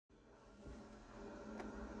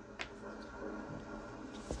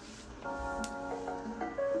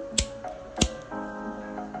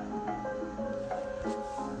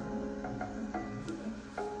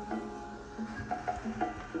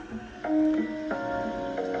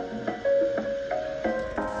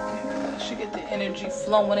energy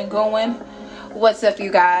flowing and going. What's up, you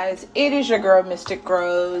guys? It is your girl Mystic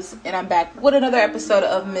Rose, and I'm back with another episode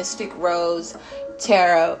of Mystic Rose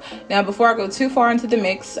Tarot. Now, before I go too far into the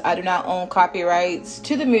mix, I do not own copyrights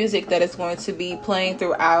to the music that is going to be playing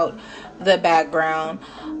throughout the background.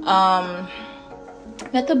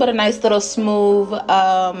 Nothing but a nice little smooth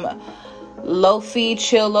lo-fi,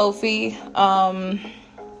 chill lo-fi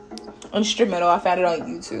instrumental. I found it on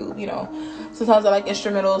YouTube. You know, sometimes I like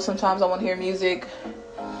instrumentals, sometimes I want to hear music,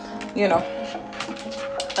 you know.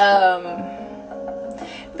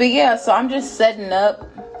 But yeah, so I'm just setting up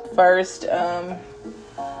first.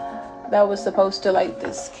 That was supposed to light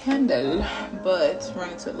this candle, but run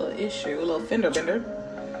into a little issue, a little fender bender.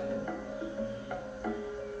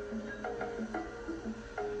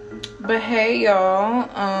 But hey, y'all,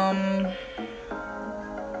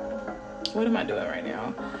 what am I doing right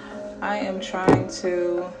now? I am trying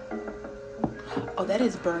to, oh, that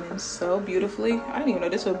is burning so beautifully. I didn't even know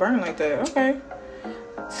this would burn like that. Okay.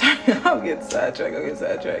 Sorry, I'll get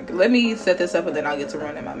sidetracked. Let me set this up and then I'll get to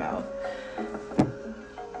run in my mouth.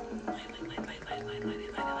 Light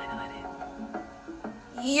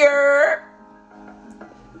it. Yeah.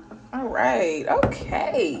 All right.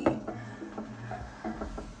 Okay.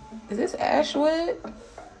 Is this ashwood?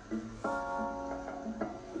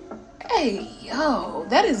 Hey, yo,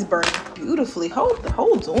 that is burning beautifully. Hold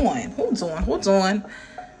on.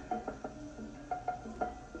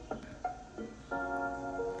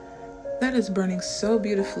 That is burning so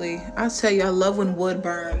beautifully. I'll tell you, I love when wood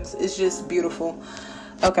burns. It's just beautiful.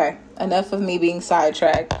 Okay, enough of me being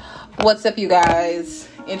sidetracked. What's up, you guys?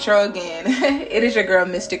 Intro again. It is your girl,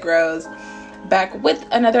 Mystic Rose, back with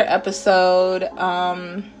another episode.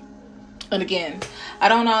 And again, I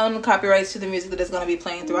don't own the copyrights to the music that is going to be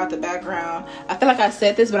playing throughout the background. I feel like I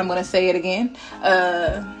said this, but I'm going to say it again.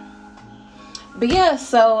 But yeah,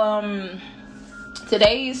 so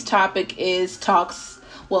today's topic is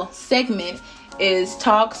segment is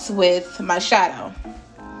talks with my shadow.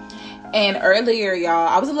 And earlier, y'all,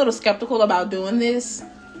 I was a little skeptical about doing this,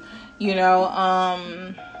 you know,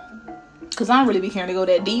 because I don't really be caring to go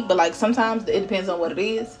that deep, but like sometimes it depends on what it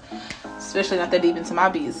is, especially not that deep into my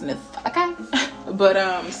business. Okay. But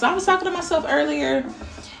so I was talking to myself earlier,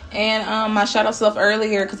 and my shadow self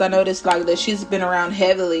earlier, because I noticed like that she's been around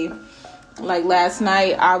heavily. Like last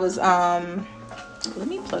night I was let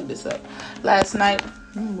me plug this up. Last night,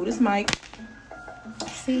 move this mic.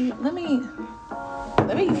 See, let me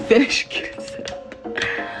finish.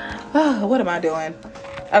 Oh, what am I doing?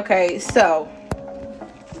 Okay, so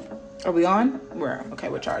are we on? We're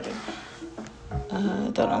charging.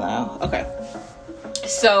 Don't allow. Okay.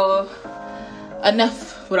 So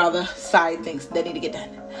enough with all the side things that need to get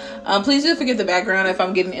done. Please do forgive the background if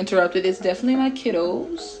I'm getting interrupted. It's definitely my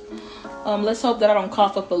kiddos. Let's hope that I don't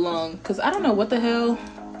cough up a lung, because I don't know what the hell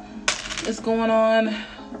is going on.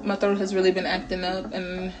 My throat has really been acting up,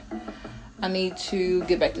 and I need to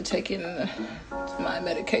get back to taking my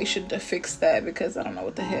medication to fix that, because I don't know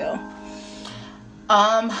what the hell.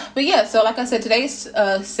 But yeah, so like I said, today's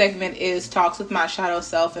segment is talks with my shadow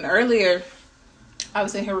self. And earlier I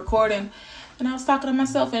was in here recording, and I was talking to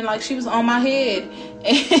myself, and like she was on my head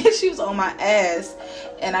and she was on my ass.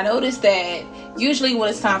 And I noticed that usually when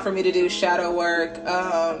it's time for me to do shadow work,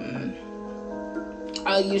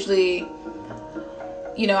 I usually,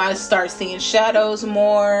 you know, I start seeing shadows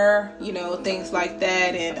more, you know, things like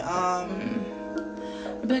that. And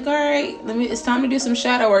I'd be like, all right, it's time to do some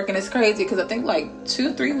shadow work. And it's crazy because I think like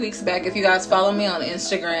 2-3 weeks back, if you guys follow me on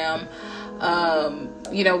Instagram,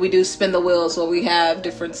 you know, we do spin the wheels where we have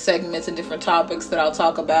different segments and different topics that I'll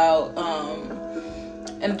talk about,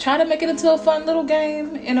 and try to make it into a fun little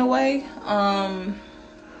game in a way.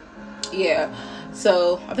 Yeah,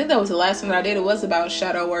 so I think that was the last one that I did. It was about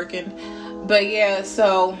shadow working. But yeah,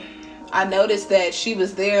 so I noticed that she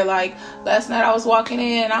was there. Like last night I was walking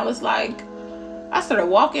in, I was like, I started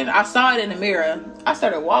walking. I saw it in the mirror. I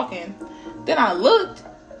started walking. Then I looked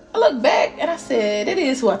back, and I said, it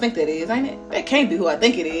is who I think that is, ain't it? That can't be who I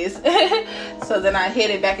think it is. So then I hit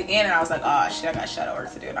it back again, and I was like, oh shit, I got shadow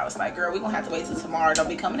work to do. And I was like, girl, we gonna have to wait till tomorrow. Don't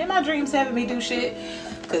be coming in my dreams having me do shit,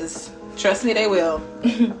 because trust me, they will.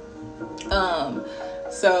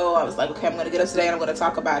 So I was like, okay, I'm gonna get up today and I'm gonna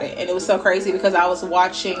talk about it. And it was so crazy because I was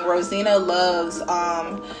watching Rosina Love's,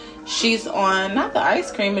 she's on, not the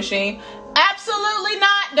ice cream machine. Absolutely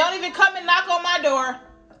not. Don't even come and knock on my door.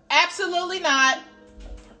 Absolutely not.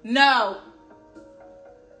 No.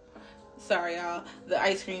 Sorry, y'all. The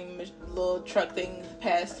ice cream little truck thing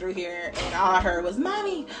passed through here, and all I heard was,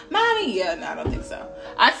 Mommy, Mommy. Yeah, no, I don't think so.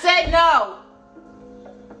 I said no.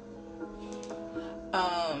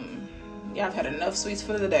 Yeah, I've had enough sweets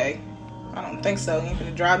for the day. I don't think so. You ain't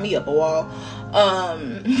gonna drive me up a wall.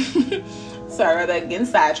 Sorry about that, getting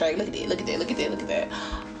sidetracked. Look at that.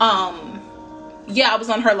 Yeah, I was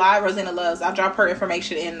on her live, Rosina Loves. I'll drop her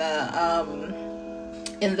information in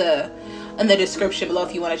the description below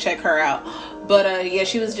if you want to check her out. But yeah,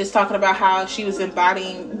 she was just talking about how she was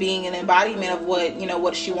being an embodiment of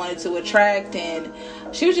what she wanted to attract, and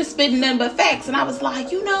she was just spitting nothing but facts. And I was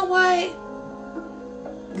like, you know what?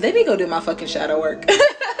 Let me go do my fucking shadow work.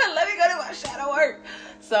 Let me go do my shadow work.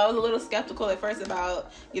 So I was a little skeptical at first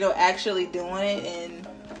about, actually doing it and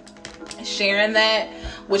sharing that,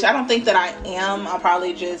 which I don't think that I am. I'll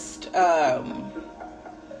probably just,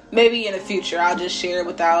 maybe in the future, I'll just share it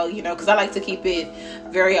without, because I like to keep it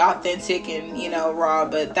very authentic and, raw.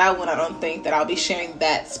 But that one, I don't think that I'll be sharing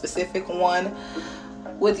that specific one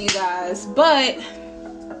with you guys. But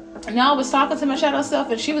now I was talking to my shadow self,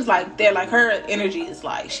 and she was like, her energy is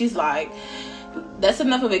like, she's like, that's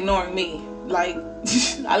enough of ignoring me. Like,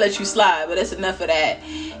 I let you slide, but that's enough of that.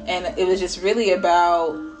 And it was just really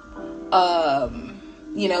about,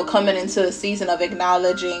 coming into a season of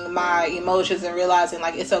acknowledging my emotions and realizing,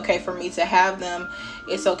 like, it's okay for me to have them.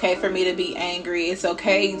 It's okay for me to be angry. It's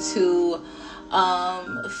okay to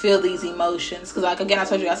feel these emotions. Because, like, again, I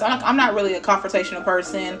told you guys, I'm not really a confrontational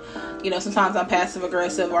person. Sometimes I'm passive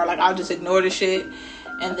aggressive, or like I'll just ignore the shit.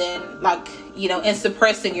 And then, like, in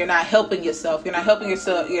suppressing, you're not helping yourself. You're not helping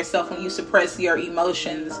yourself when you suppress your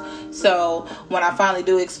emotions. So when I finally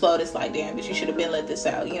do explode, it's like, damn, but you should have been let this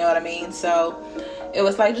out. You know what I mean? So it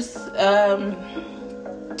was like just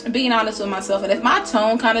being honest with myself. And if my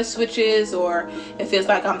tone kind of switches, or it feels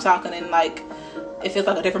like I'm talking and like it feels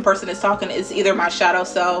like a different person is talking, it's either my shadow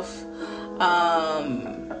self.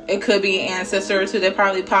 It could be an ancestor too that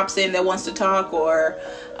probably pops in that wants to talk, or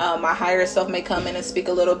my higher self may come in and speak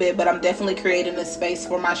a little bit. But I'm definitely creating a space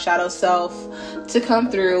for my shadow self to come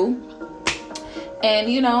through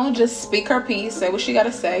and, just speak her piece, say what she got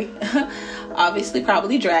to say. Obviously,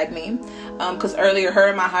 probably drag me. Because earlier, her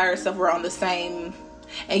and my higher self were on the same,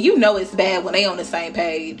 and it's bad when they on the same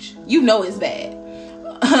page. It's bad.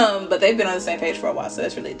 But they've been on the same page for a while, so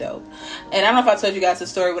that's really dope. And I don't know if I told you guys the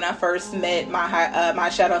story when I first met my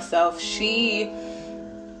shadow self.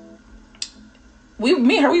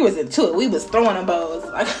 Me and her, we was into it. We was throwing them bows.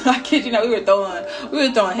 Like, I kid you not, we were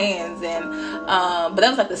throwing hands. And but that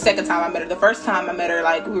was like the second time I met her. The first time I met her,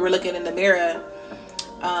 like, we were looking in the mirror.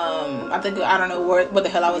 I don't know what the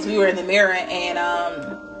hell I was. We were in the mirror, and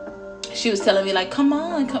she was telling me, like, come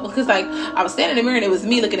on, because, like, I was standing in the mirror and it was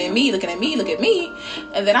me looking at me,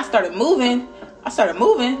 and then I started moving,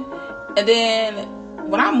 and then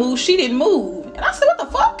when I moved, she didn't move, and I said, what the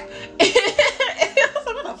fuck?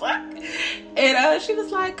 And she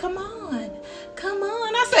was like, come on.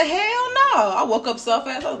 I said, hell no. I woke up so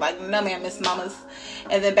fast. I was like, no, man, Miss Mamas.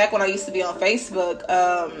 And then back when I used to be on Facebook,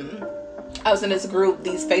 I was in these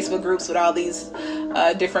Facebook groups with all these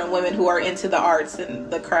different women who are into the arts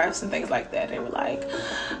and the crafts and things like that. They were like,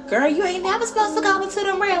 girl, you ain't never supposed to go into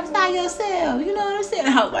them realms by yourself. You know what I'm saying?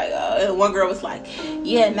 And I was like, and one girl was like,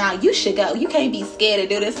 yeah, now you should go. You can't be scared to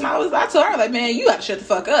do this. And I told her, like, man, you got to shut the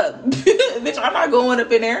fuck up. Bitch, I'm not going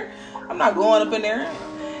up in there.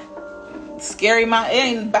 Scary, it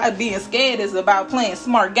ain't about being scared. It's about playing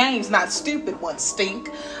smart games, not stupid ones, stink.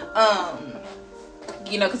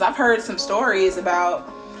 Because I've heard some stories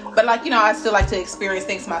about, but like, I still like to experience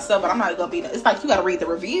things myself, but I'm not gonna be, it's like you gotta read the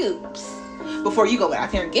reviews before you go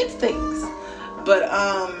out there and get things. But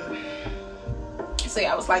so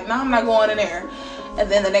yeah, I was like, no, I'm not going in there.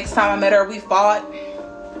 And then the next time I met her, we fought.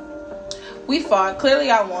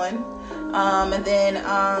 Clearly I won. And then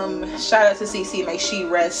shout out to CC, may she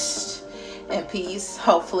rest in peace.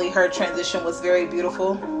 Hopefully her transition was very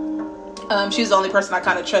beautiful. She's the only person I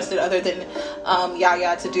kind of trusted other than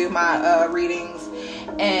Yaya to do my readings.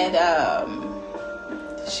 And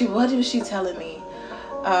what was she telling me?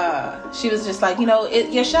 She was just like,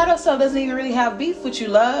 your shadow self doesn't even really have beef with you,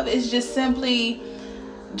 love. It's just simply,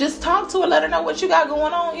 just talk to her, let her know what you got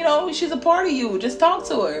going on. She's a part of you. Just talk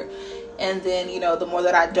to her. And then, the more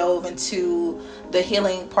that I dove into the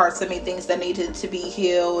healing parts of me, things that needed to be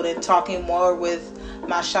healed, and talking more with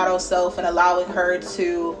my shadow self and allowing her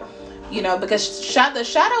to, because the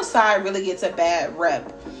shadow side really gets a bad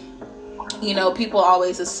rep. People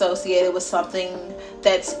always associate it with something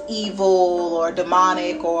that's evil or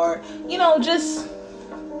demonic, or, and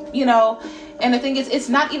the thing is, it's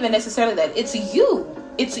not even necessarily that. It's you.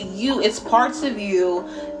 It's parts of you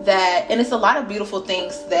that, and it's a lot of beautiful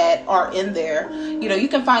things that are in there. You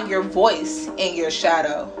can find your voice in your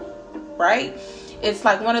shadow, right? it's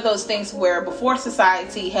like one of those things where before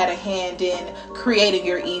society had a hand in creating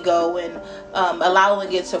your ego and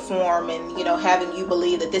allowing it to form, and having you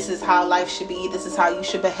believe that this is how life should be, this is how you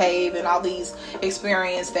should behave, and all these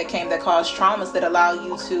experiences that caused traumas that allow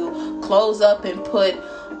you to close up and put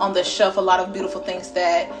on the shelf a lot of beautiful things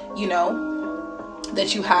that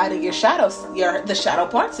that you hide in your shadows, the shadow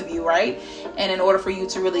parts of you, right? And in order for you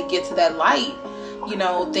to really get to that light,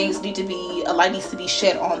 a light needs to be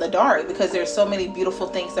shed on the dark, because there's so many beautiful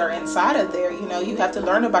things that are inside of there. You have to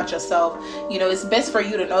learn about yourself. It's best for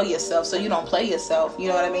you to know yourself so you don't play yourself. You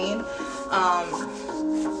know what I mean?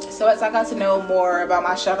 So as I got to know more about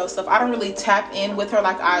my shadow stuff, I don't really tap in with her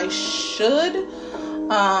like I should.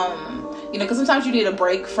 Because sometimes you need a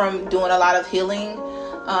break from doing a lot of healing.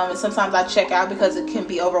 And sometimes I check out because it can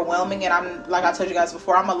be overwhelming, and I'm, like I told you guys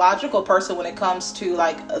before, I'm a logical person when it comes to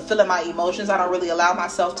feeling my emotions. I don't really allow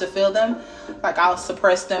myself to feel them. I'll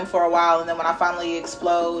suppress them for a while, and then when I finally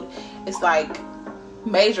explode, it's like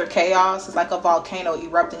major chaos. It's like a volcano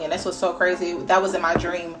erupting, and that's what's so crazy. That was in my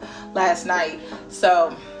dream last night.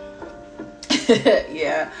 So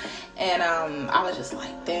yeah. And I was just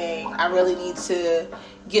like, dang, I really need to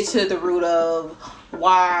get to the root of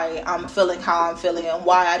why I'm feeling how I'm feeling and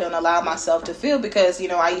why I don't allow myself to feel. Because,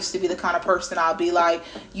 I used to be the kind of person I'll be like,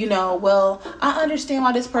 well, I understand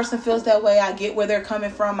why this person feels that way. I get where they're coming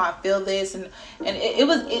from. I feel this. And it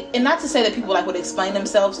was not to say that people would explain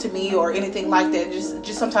themselves to me or anything like that.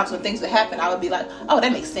 Just sometimes when things would happen, I would be like, oh,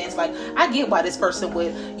 that makes sense. I get why this person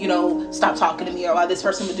would, stop talking to me, or why this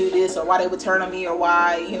person would do this, or why they would turn on me, or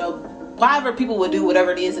why, whatever people would do,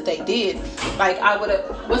 whatever it is that they did. I would have,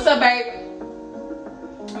 what's up, babe?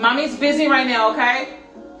 Mommy's busy right now, okay?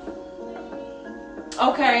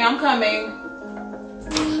 Okay, I'm coming.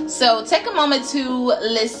 So take a moment to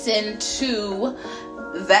listen to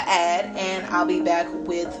the ad, and I'll be back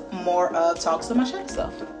with more of Talks with My Shadow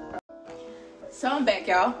Self. So I'm back,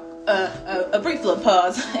 y'all. A brief little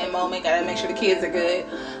pause and moment. Gotta make sure the kids are good.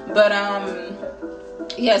 But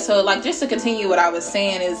yeah, so just to continue what I was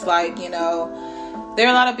saying is there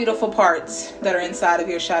are a lot of beautiful parts that are inside of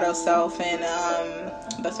your shadow self, and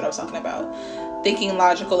that's what I was talking about. Thinking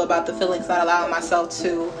logical about the feelings, not allowing myself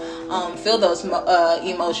to feel those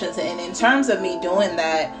emotions. And in terms of me doing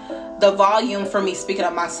that, the volume for me speaking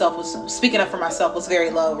up for myself was very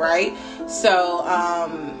low, right? So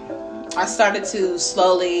I started to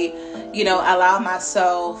slowly, allow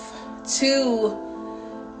myself to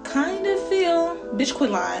kind of feel, bitch,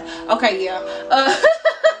 quit lying. Okay, yeah.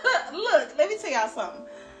 Look, let me tell y'all something.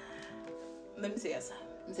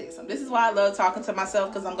 This is why I love talking to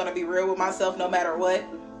myself, because I'm going to be real with myself no matter what.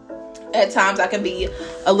 At times I can be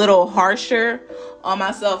a little harsher on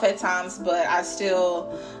myself at times, but I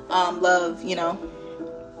still love,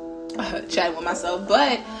 chatting with myself.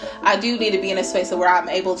 But I do need to be in a space where I'm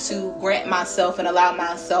able to grant myself and allow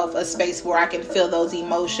myself a space where I can feel those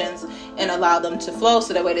emotions and allow them to flow,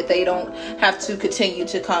 so that way that they don't have to continue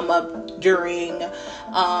to come up during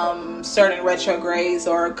certain retrogrades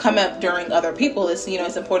or come up during other people. It's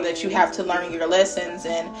it's important that you have to learn your lessons,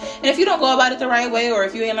 and if you don't go about it the right way, or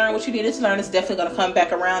if you ain't learned what you needed to learn, it's definitely going to come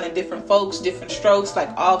back around in different folks, different strokes,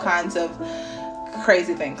 all kinds of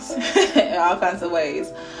crazy things in all kinds of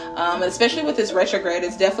ways. Especially with this retrograde,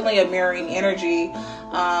 it's definitely a mirroring energy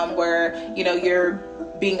where you're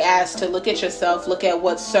being asked to look at yourself, look at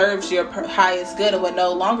what serves your highest good and what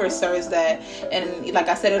no longer serves that. And like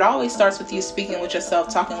I said, it always starts with you speaking with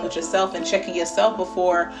yourself, talking with yourself, and checking yourself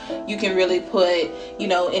before you can really put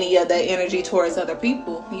any of that energy towards other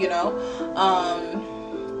people.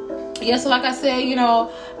 Yeah, so like I said,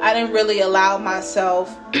 I didn't really allow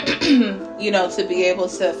myself, to be able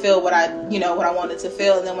to feel what I wanted to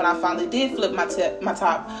feel. And then when I finally did flip my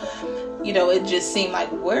top, it just seemed like,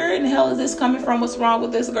 where in the hell is this coming from? What's wrong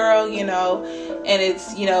with this girl? And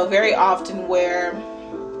it's, very often where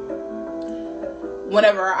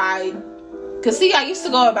whenever because see, I used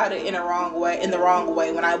to go about it in the wrong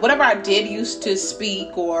way. Whatever I did used to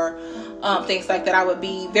speak or things like that, I would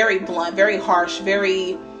be very blunt, very harsh,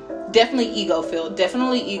 definitely ego filled,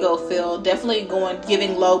 definitely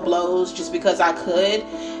giving low blows just because I could,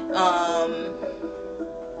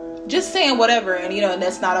 just saying whatever, and and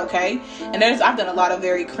that's not okay. And I've done a lot of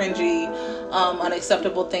very cringy,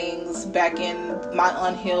 unacceptable things back in my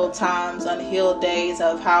unhealed days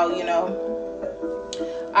of how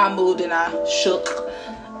I moved and I shook,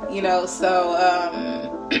 so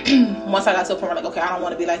once I got to a point where like, okay, I don't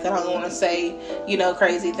want to be like that. I don't want to say,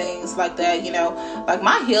 crazy things like that. Like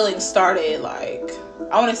my healing started like,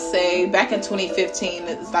 I want to say back in 2015.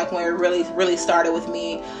 It's like when it really, really started with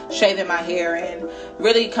me shaving my hair and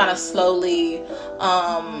really kind of slowly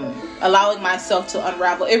allowing myself to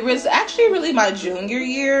unravel. It was actually really my junior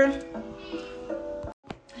year.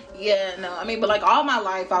 Yeah, no, I mean, but like all my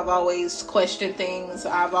life, I've always questioned things.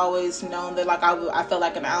 I've always known that like I felt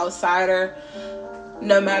like an outsider,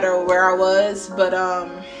 no matter where I was. But I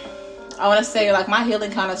want to say like my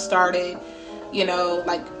healing kind of started,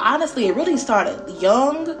 like honestly, it really started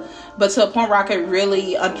young, but to a point where I could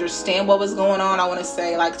really understand what was going on. I want to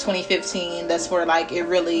say like 2015. That's where like it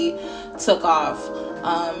really took off.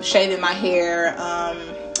 Shaving my hair.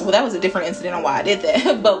 Well, that was a different incident on why I did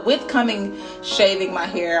that. But with shaving my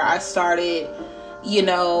hair, I started,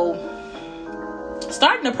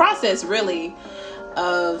 starting the process really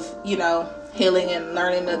of, healing and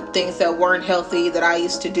learning the things that weren't healthy that I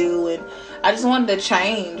used to do. And I just wanted to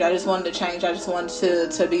change. I just wanted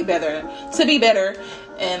to be better.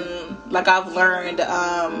 And like I've learned,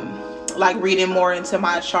 like reading more into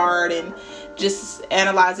my chart and just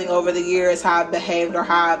analyzing over the years how I've behaved or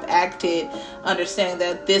how I've acted, understanding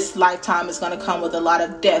that this lifetime is going to come with a lot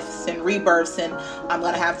of deaths and rebirths, and I'm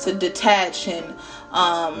going to have to detach and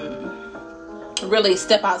really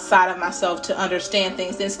step outside of myself to understand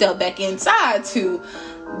things, then step back inside to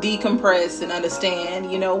decompress and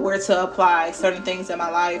understand, where to apply certain things in my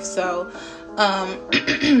life. So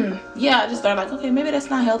yeah, I just started like, okay, maybe that's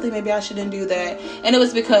not healthy, maybe I shouldn't do that. And it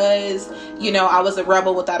was because I was a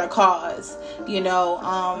rebel without a cause,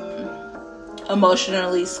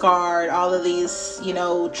 emotionally scarred, all of these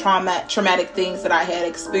traumatic things that I had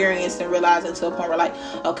experienced, and realizing to a point where like,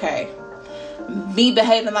 okay, me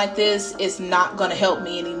behaving like this is not going to help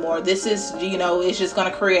me anymore. This is, it's just going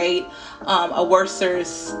to create a worse,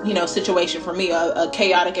 situation for me, a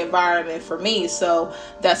chaotic environment for me. So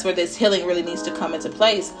that's where this healing really needs to come into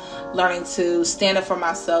place. Learning to stand up for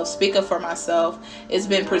myself, speak up for myself. It's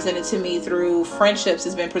been presented to me through friendships.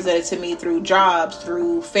 It's been presented to me through jobs,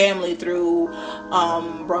 through family, through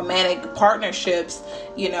romantic partnerships,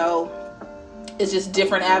 It's just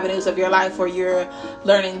different avenues of your life where you're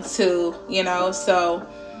learning to, so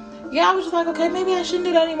yeah, I was just like, okay, maybe I shouldn't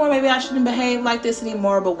do that anymore. Maybe I shouldn't behave like this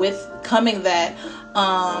anymore. But with coming that,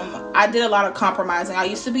 I did a lot of compromising. I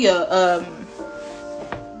used to be a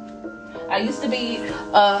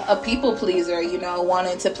people pleaser,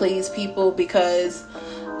 wanting to please people because,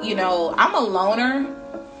 I'm a loner.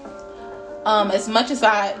 As much as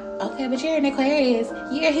okay, but you're an Aquarius,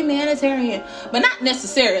 you're a humanitarian, but not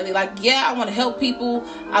necessarily. Like, yeah, I want to help people.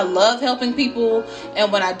 I love helping people,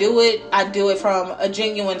 and when I do it from a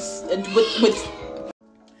genuine. With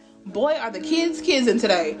boy, are the kids in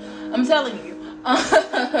today. I'm telling you.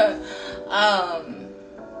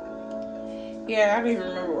 Yeah, I don't even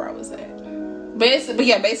remember where I was at. But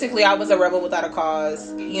yeah, basically, I was a rebel without a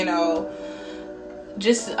cause.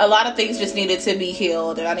 Just a lot of things just needed to be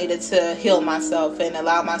healed, and I needed to heal myself and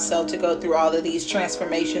allow myself to go through all of these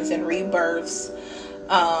transformations and rebirths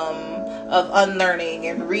of unlearning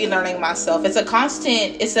and relearning myself. It's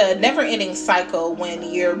a never-ending cycle when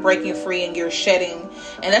you're breaking free and you're shedding.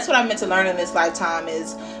 And that's what I meant to learn in this lifetime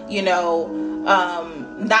is,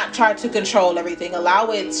 not try to control everything.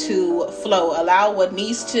 Allow it to flow. Allow what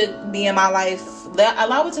needs to be in my life,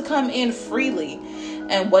 allow it to come in freely.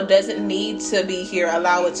 And what doesn't need to be here,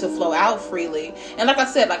 allow it to flow out freely. And like I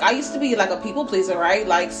said, like I used to be like a people pleaser, right?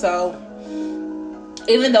 Like, so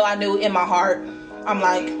even though I knew in my heart, I'm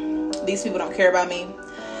like, these people don't care about me,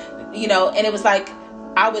 and it was like,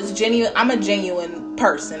 I'm a genuine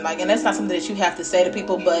person. Like, and that's not something that you have to say to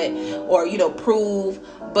people, or prove,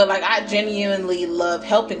 but like, I genuinely love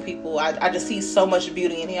helping people. I just see so much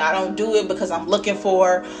beauty in it. I don't do it because I'm looking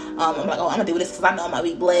for, I'm like, oh, I'm gonna do this because I know I might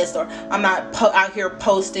be blessed, or I'm not out here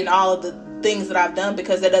posting all of the things that I've done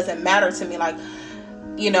because that doesn't matter to me. Like,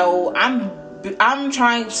 I'm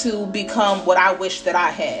trying to become what I wish that I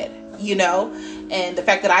had, and the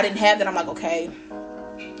fact that I didn't have that, I'm like, okay,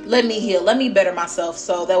 let me heal, let me better myself,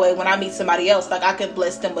 so that way when I meet somebody else, like, I can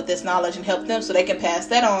bless them with this knowledge and help them so they can pass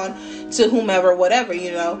that on to whomever, whatever,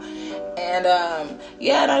 and and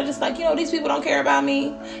I'm just like, these people don't care about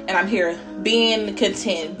me, and I'm here being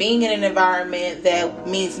content, being in an environment that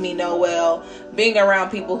means me no well, being around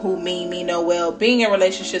people who mean me no well, being in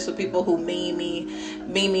relationships with people who mean me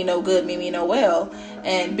no good, mean me no well,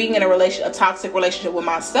 and being in a toxic relationship with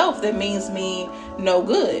myself that means me no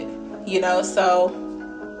good, so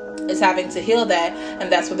is having to heal that.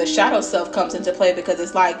 And that's where the shadow self comes into play, because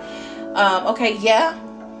it's like, okay,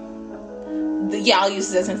 I'll use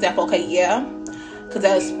this as an example. Okay, because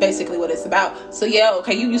that's basically what it's about. So yeah,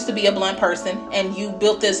 okay, you used to be a blunt person and you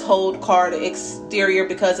built this whole card exterior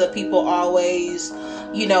because of people always,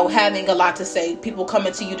 you know, having a lot to say, people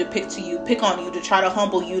coming to you to pick on you, to try to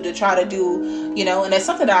humble you, to try to do, you know, and that's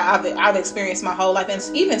something that I've experienced my whole life, and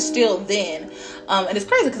even still then. And it's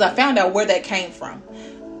crazy because I found out where that came from.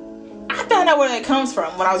 I found out where that comes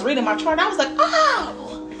from when I was reading my chart. I was like,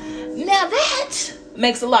 oh, now that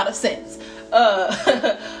makes a lot of sense.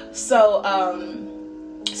 So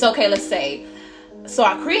okay, let's say, so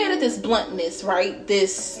I created this bluntness, right?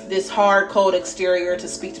 This hard, cold exterior to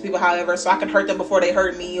speak to people, however, so I can hurt them before they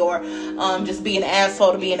hurt me, or just be an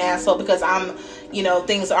asshole to be an asshole because I'm, you know,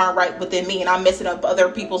 things aren't right within me and I'm messing up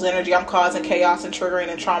other people's energy. I'm causing chaos and triggering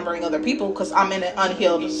and traumaing other people because I'm in an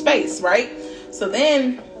unhealed space, right? So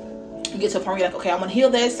then you get to a point where you're like, okay, I'm gonna heal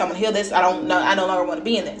this. I don't no longer want to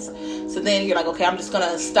be in this. So then you're like, okay, I'm just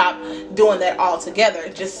gonna stop doing that altogether.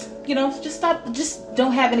 Just, you know, just stop. Just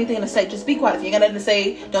don't have anything to say. Just be quiet. If you ain't got nothing to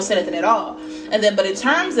say, don't say nothing at all. And then, but in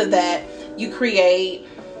terms of that, you create,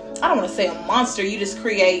 I don't want to say a monster. You just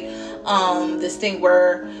create this thing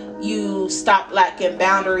where you stop lacking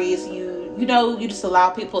boundaries. You know, you just allow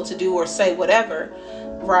people to do or say whatever,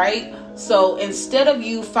 right? So instead of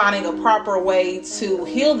you finding a proper way to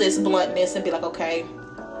heal this bluntness and be like, okay,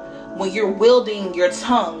 when you're wielding your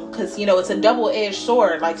tongue, because, you know, it's a double-edged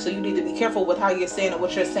sword, like, so you need to be careful with how you're saying and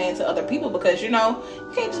what you're saying to other people, because, you know,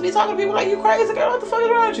 you can't just be talking to people like, you crazy girl, what the fuck is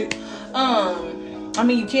wrong with you? I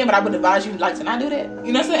mean, you can, but I would advise you, like, to not do that,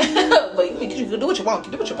 you know what I'm saying? But you can do what you want,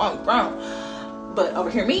 you do what you want, you're grown. But over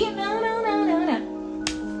here, me, no.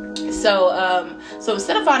 So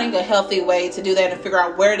instead of finding a healthy way to do that and figure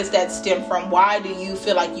out where does that stem from, why do you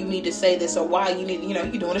feel like you need to say this, or why you need, you know,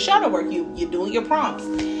 you're doing the shadow work, you're doing your prompts,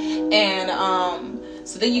 and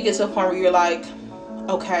so then you get to a point where you're like,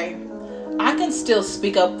 okay, I can still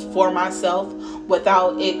speak up for myself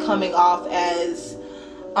without it coming off as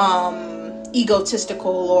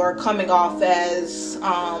egotistical or coming off as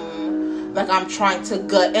like I'm trying to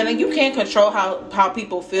gut. And you can't control how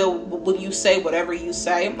people feel when you say whatever you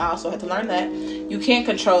say. I also had to learn that. You can't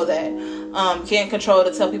control that. You can't control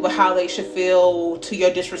to tell people how they should feel to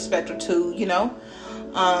your disrespect or to, you know.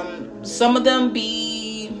 Some of them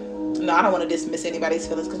be... No, I don't want to dismiss anybody's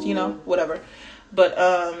feelings because, you know, whatever. But,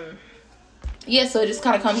 yeah, so it just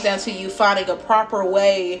kind of comes down to you finding a proper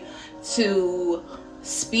way to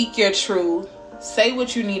speak your truth, say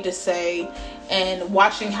what you need to say, and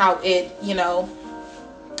watching how it, you know,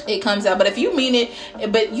 it comes out. But if you mean it,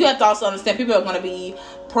 but you have to also understand people are going to be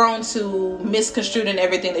prone to misconstruing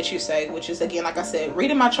everything that you say, which is, again, like I said,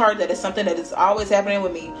 reading my chart, that is something that is always happening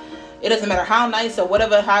with me. It doesn't matter how nice or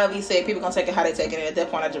whatever, however you say it, people gonna take it how they take it. And at that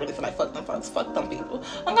point, I just really feel like, fuck them folks, fuck them people.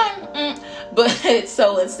 Okay. But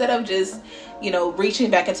so instead of just, you know, reaching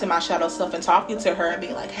back into my shadow self and talking to her and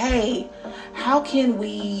being like, hey, how can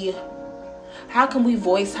we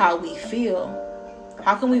voice how we feel?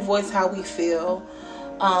 How can we voice how we feel?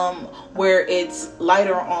 Where it's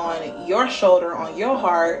lighter on your shoulder, on your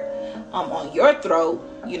heart, on your throat,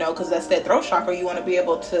 you know, because that's that throat chakra. You want to be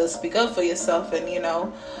able to speak up for yourself and, you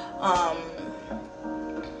know,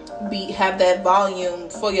 have that volume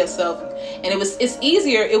for yourself. And it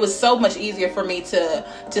was so much easier for me to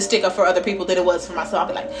stick up for other people than it was for myself. I'll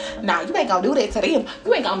be like, nah, you ain't gonna do that to them,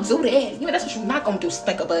 you ain't gonna do that, you know, that's what you're not gonna do,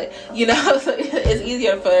 stinker butt, you know. So it's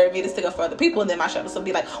easier for me to stick up for other people, and then my shadow will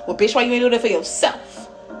be like, well, bitch, why you ain't do that for yourself?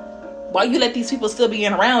 Why you let these people still be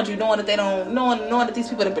in around you, knowing that these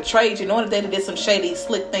people have betrayed you, knowing that they did some shady,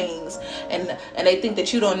 slick things, and they think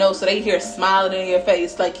that you don't know, so they hear smiling in your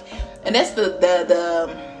face, like, and that's the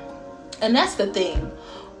thing.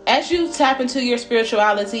 As you tap into your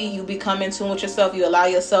spirituality, you become in tune with yourself. You allow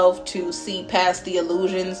yourself to see past the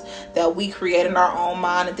illusions that we create in our own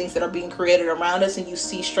mind and things that are being created around us, and you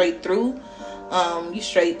see straight through. You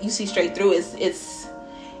see straight through.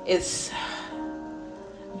 It's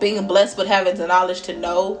being blessed with having the knowledge to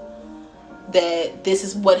know that this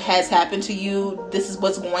is what has happened to you, this is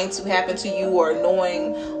what's going to happen to you, or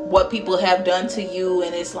knowing what people have done to you,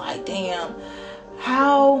 and it's like, damn,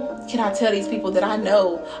 how can I tell these people that I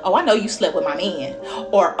know, oh, I know you slept with my man,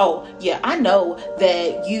 or, oh, yeah, I know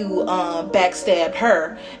that you backstabbed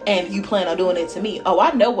her and you plan on doing it to me. Oh,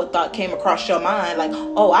 I know what thought came across your mind. Like,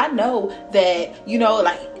 oh, I know that, you know,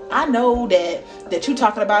 like, I know that you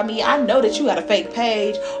talking about me. I know that you got a fake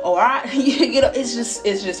page, or you know, it's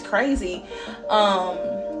just crazy.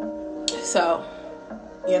 So,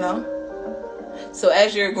 you know, so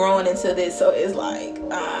as you're growing into this, so it's like,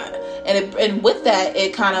 and with that,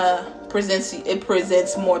 it kind of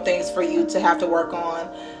presents more things for you to have to work on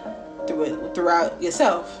throughout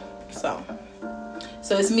yourself. So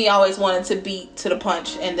So it's me always wanting to beat to the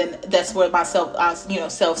punch, and then that's where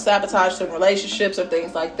self-sabotage certain relationships or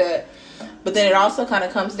things like that. But then it also kind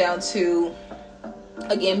of comes down to,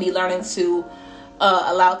 again, me learning to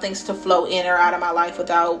allow things to flow in or out of my life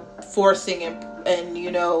without forcing and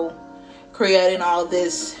creating all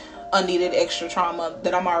this unneeded extra trauma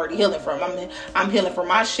that I'm already healing from. I'm healing from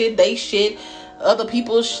my shit, they shit, other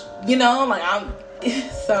people's,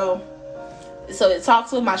 so it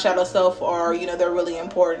talks with my shadow self are, they're really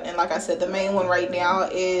important. And like I said, the main one right now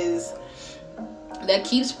is that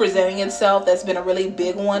keeps presenting itself. That's been a really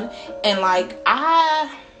big one. And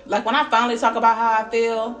when I finally talk about how I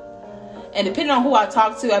feel, and depending on who I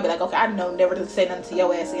talk to, I'd be like, okay, I know never to say nothing to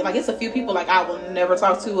your ass again. Like, it's a few people like I will never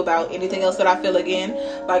talk to about anything else that I feel again.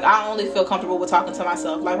 Like, I only feel comfortable with talking to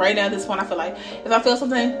myself. Like, right now at this point, I feel like if I feel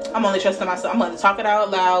something, I'm only trusting myself. I'm going to talk it out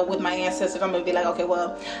loud with my ancestors. I'm going to be like, okay,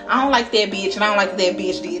 well, I don't like that bitch, and I don't like that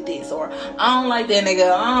bitch did this, or I don't like that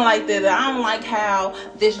nigga, I don't like that, I don't like how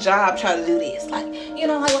this job tried to do this. Like,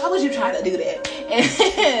 why would you try to do that?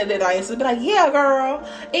 And then I used to be like, yeah, girl,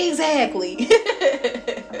 exactly.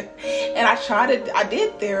 And I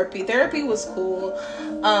did therapy. Therapy was cool.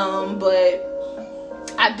 But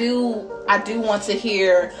I do want to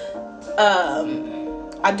hear,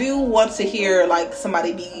 like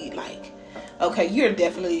somebody be like, okay, you're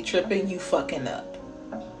definitely tripping, you fucking up.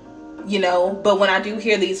 But when I do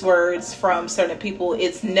hear these words from certain people,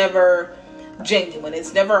 it's never genuine.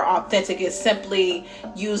 It's never authentic. It's simply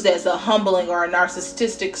used as a humbling or a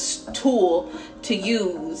narcissistic tool to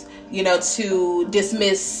use, to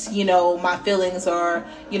dismiss, my feelings or,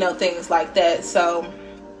 things like that. So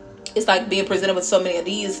it's like being presented with so many of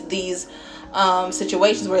these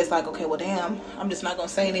situations where it's like, okay, well, damn, I'm just not gonna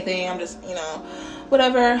say anything. I'm just,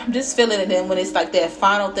 whatever. I'm just feeling it. And then when it's like that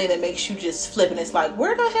final thing that makes you just flip, and it's like,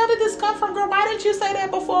 where the hell did this come from, girl? Why didn't you say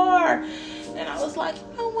that before? And I was like,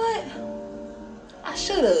 you know what? I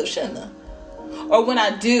shouldn't have. Or when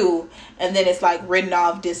I do, and then it's like written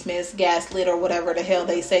off, dismissed, gaslit, or whatever the hell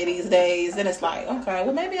they say these days, then it's like, okay,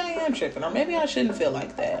 well, maybe I am tripping, or maybe I shouldn't feel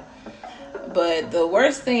like that. But the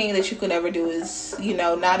worst thing that you can ever do is,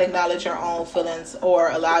 not acknowledge your own feelings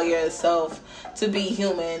or allow yourself to be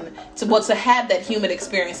human, to have that human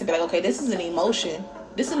experience and be like, okay, this is an emotion.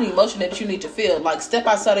 This is an emotion that you need to feel. Like, step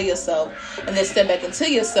outside of yourself and then step back into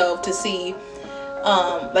yourself to see.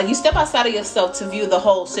 You step outside of yourself to view the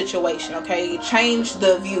whole situation, okay? Change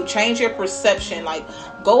the view, change your perception, like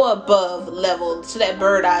go above level to that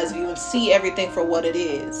bird eyes view and see everything for what it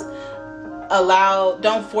is.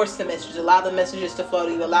 Don't force the message, allow the messages to flow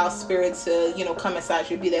to you, allow spirit to, come inside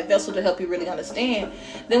you, be that vessel to help you really understand.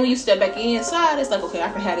 Then when you step back inside, it's like, okay,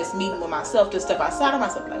 I can have this meeting with myself to step outside of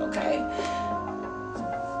myself, like, okay,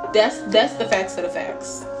 that's the facts of the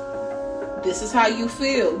facts. This is how you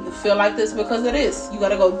feel. You feel like this because of this. You got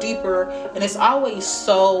to go deeper, and it's always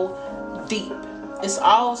so deep. It's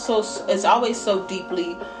always so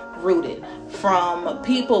deeply rooted, from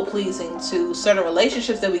people pleasing to certain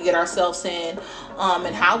relationships that we get ourselves in,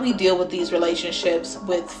 and how we deal with these relationships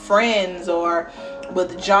with friends or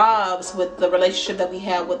with jobs, with the relationship that we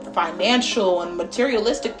have with financial and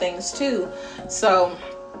materialistic things too. So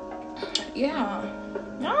yeah,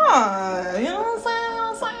 you know what I'm saying?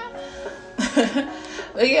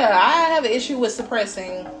 But yeah, I have an issue with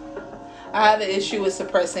suppressing.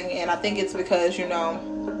 And I think it's because, and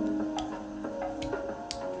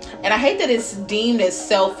I hate that it's deemed as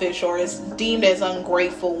selfish or it's deemed as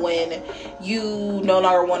ungrateful when you no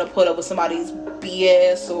longer want to put up with somebody's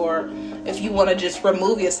BS, or if you want to just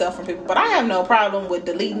remove yourself from people. But I have no problem with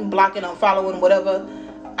deleting, blocking, unfollowing, whatever.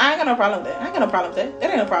 I ain't got no problem with that. That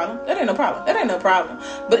ain't no problem.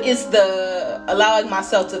 But it's the allowing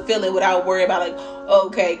myself to feel it without worrying about, like,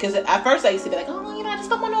 okay, because at first I used to be like, oh, I just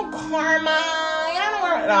don't want no karma.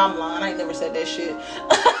 No, I'm lying. I ain't never said that shit.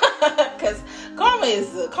 Because karma is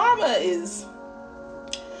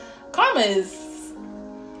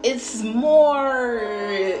it's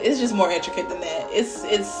just more intricate than that.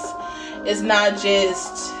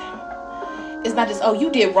 It's not just, oh,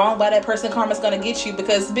 you did wrong by that person, karma's gonna get you,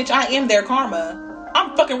 because bitch, I am their karma.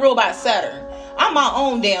 I'm fucking ruled by Saturn. I'm my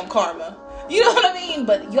own damn karma. You know what I mean?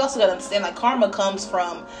 But you also gotta understand, like, karma comes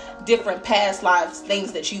from different past lives,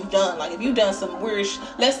 things that you've done. Like, if you've done some weird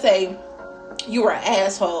let's say you were an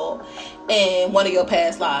asshole in one of your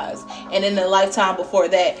past lives, and in the lifetime before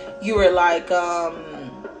that you were like, I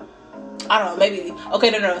don't know, maybe,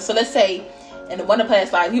 okay, no. So let's say in one of the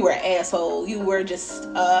past lives you were an asshole. You were just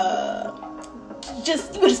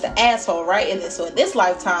an asshole, right? And so in this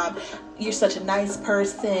lifetime, you're such a nice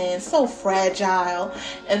person, so fragile,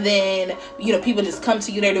 and then people just come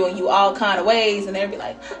to you, they're doing you all kind of ways, and they'll be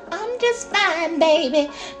like, I'm just fine, baby.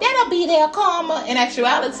 That'll be their karma. In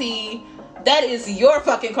actuality, that is your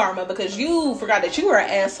fucking karma because you forgot that you were an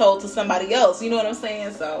asshole to somebody else. You know what I'm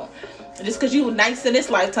saying? So just because you were nice in this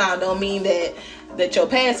lifetime don't mean that your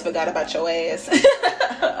past forgot about your ass.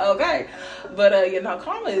 Okay. But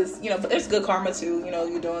karma is, but there's good karma too.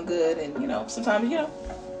 You're doing good, and sometimes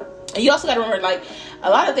and you also got to remember, like, a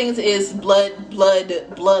lot of things is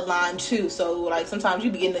bloodline too. So like sometimes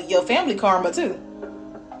you be getting your family karma too.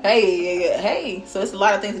 Hey. So it's a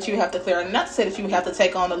lot of things that you have to clear. Not to say that you have to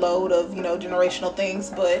take on the load of generational things,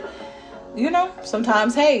 but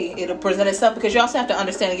sometimes, hey, it'll present itself because you also have to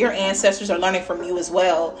understand that your ancestors are learning from you as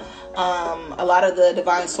well. A lot of the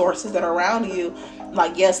divine sources that are around you,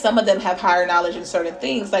 like, yes, some of them have higher knowledge in certain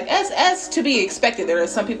things, like as to be expected. There are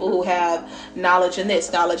some people who have knowledge in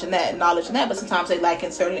this, knowledge in that, but sometimes they lack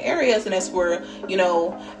in certain areas, and that's where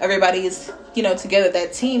everybody is together,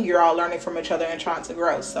 that team, you're all learning from each other and trying to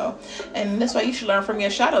grow. So, and that's why you should learn from your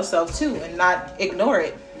shadow self too, and not ignore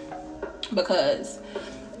it, because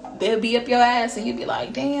they'll be up your ass and you'll be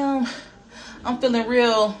like, damn, I'm feeling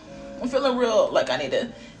real like I need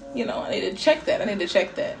to check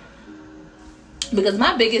that. Because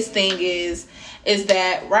my biggest thing is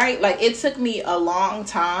that, right, like, it took me a long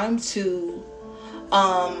time to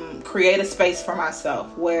create a space for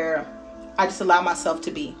myself where I just allow myself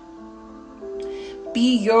to be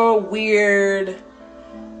your weird,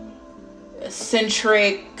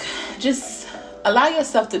 eccentric, just allow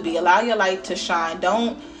yourself to be, allow your light to shine.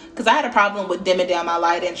 Because I had a problem with dimming down my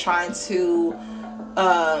light and trying to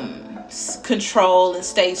control and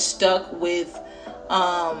stay stuck with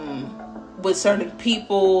certain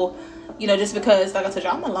people, just because, like I told you,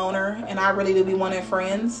 I'm a loner and I really do be wanting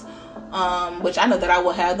friends, which I know that I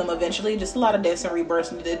will have them eventually. Just a lot of deaths and rebirths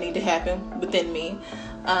that need to happen within me,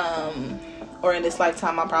 or in this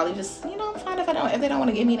lifetime. I'm probably just, I'm fine if they don't want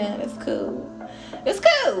to give me that. It's cool. It's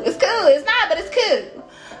not, but it's cool.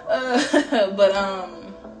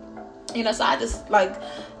 So I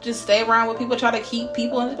just stay around with people, try to keep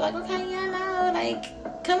people, and just be like, okay,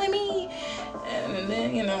 come with me. And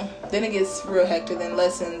then, then it gets real hectic. Then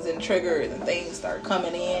lessons and triggers and things start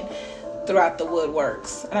coming in throughout the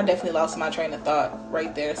woodworks. And I definitely lost my train of thought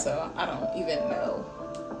right there. So I don't even know.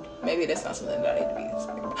 Maybe that's not something that I need to be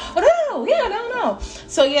explaining. I don't know.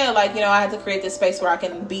 So yeah, I had to create this space where I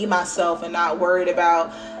can be myself and not worried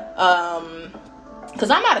about,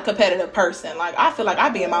 because I'm not a competitive person. Like, I feel like I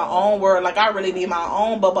be in my own world. Like, I really be in my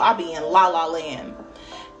own bubble. I be in La La Land.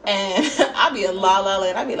 And I be in La La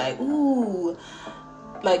Land. I be like, ooh.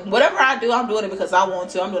 Like, whatever I do, I'm doing it because I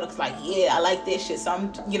want to. I'm doing it because, like, yeah, I like this shit. So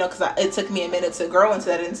I'm, because it took me a minute to grow into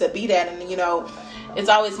that and to be that. And, it's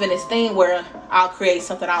always been this thing where I'll create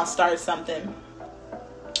something, I'll start something.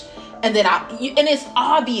 And then and it's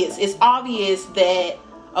obvious. It's obvious that,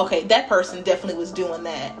 okay, that person definitely was doing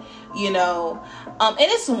that, and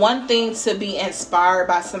it's one thing to be inspired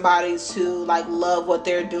by somebody to, like, love what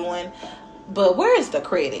they're doing, but where is the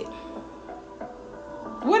credit?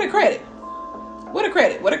 Where the credit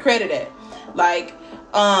at? Like,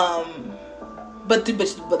 but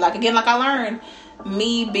like, again, like, I learned,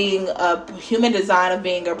 me being a human design of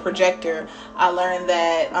being a projector, I learned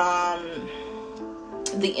that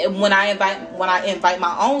when I invite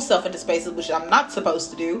my own self into spaces, which I'm not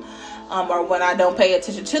supposed to do, or when I don't pay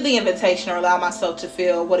attention to the invitation or allow myself to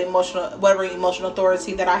feel whatever emotional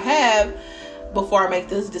authority that I have before I make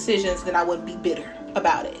those decisions, then I wouldn't be bitter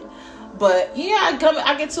about it. But yeah,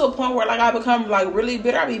 I get to a point where, like, I become, like, really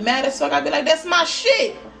bitter. I be mad as fuck. I be like, that's my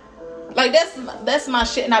shit. Like, that's my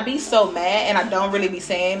shit. And I be so mad, and I don't really be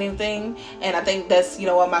saying anything. And I think that's,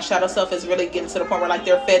 what my shadow self is really getting to the point where, like,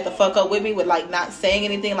 they're fed the fuck up with me with, like, not saying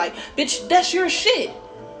anything. Like, bitch, that's your shit.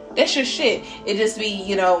 That's your shit. It just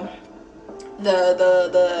be,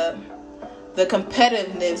 the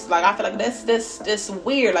competitiveness. Like, I feel like that's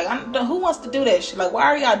weird. Like, who wants to do that shit? Like, why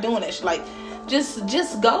are y'all doing that shit? Like,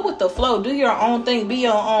 just go with the flow. Do your own thing. Be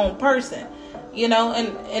your own person.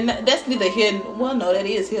 And that's neither here. Well, no, that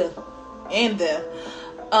is here and there.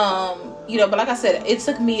 But like I said, it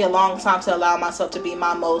took me a long time to allow myself to be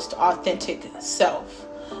my most authentic self.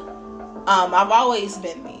 I've always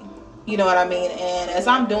been me. You know what I mean? And as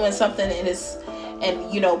I'm doing something and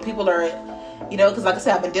people are, because like I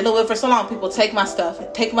said, I've been dealing with it for so long. People take my stuff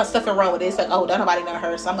and run with it. It's like, oh, nobody know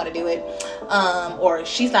her, so I'm gonna do it. Or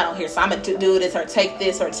she's not on here, so I'm gonna do this, or take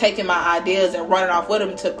this, or taking my ideas and running off with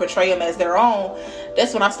them to portray them as their own.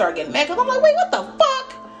 That's when I start getting mad, because I'm like, wait, what the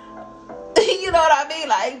fuck? You know what I mean?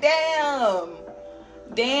 Like,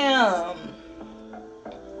 damn.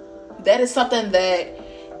 That is something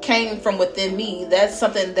that came from within me. That's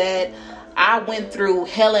something that I went through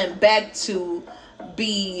hell and back to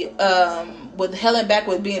be with held back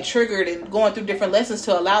with being triggered and going through different lessons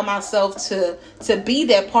to allow myself to be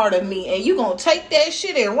that part of me, and you gonna take that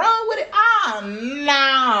shit and run with it?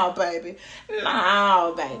 Nah, baby.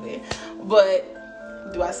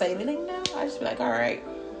 But do I say anything now? I just be like, all right.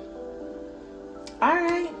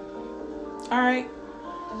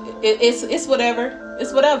 It's whatever.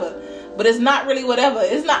 It's whatever. But it's not really whatever.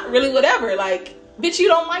 It's not really whatever. Like, bitch, you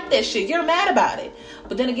don't like that shit. You're mad about it.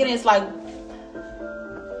 But then again, it's like, like,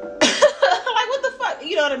 what the fuck?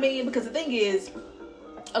 You know what I mean? Because the thing is,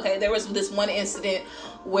 okay, there was this one incident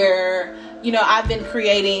where, you know, I've been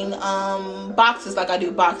creating boxes. Like, I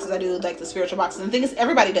do boxes. I do, like, the spiritual boxes. And the thing is,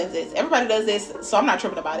 everybody does this. So I'm not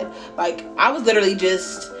tripping about it. Like, I was literally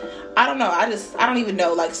just, I don't know. I don't even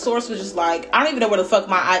know. Like, Source was just like, I don't even know where the fuck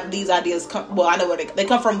these ideas come. Well, I know where they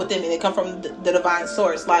come from within me. They come from the divine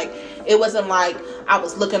source. Like, it wasn't like I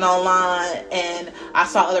was looking online and I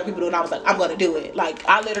saw other people do it and I was like, I'm going to do it. Like,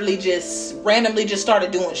 I literally just randomly just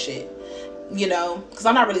started doing shit, you know, because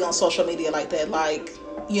I'm not really on social media like that. Like,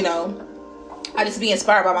 you know, I just be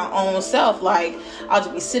inspired by my own self. Like, I'll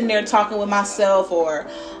just be sitting there talking with myself, or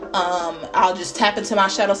I'll just tap into my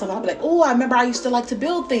shadow self. I'll be like, oh, I remember I used to like to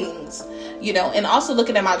build things, you know. And also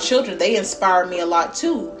looking at my children, they inspire me a lot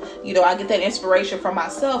too. You know, I get that inspiration from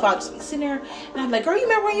myself. I'll just be sitting there and I'm like, girl, you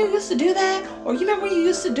remember when you used to do that? Or you remember when you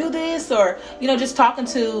used to do this? Or, you know, just talking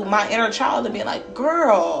to my inner child and being like,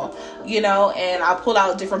 girl, you know. And I pull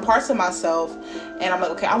out different parts of myself and I'm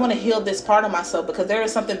like, okay, I want to heal this part of myself because there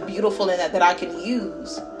is something beautiful in that I can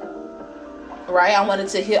use. Right? I want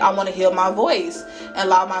to heal my voice and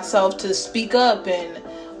allow myself to speak up and,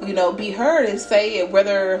 you know, be heard and say it,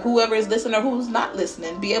 whether whoever is listening or who's not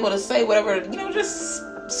listening, be able to say whatever, you know, just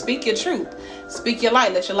speak your truth, speak your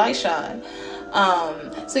light, let your light shine.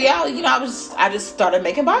 So yeah, you know, I just started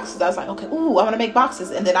making boxes. I was like, okay, ooh, I want to make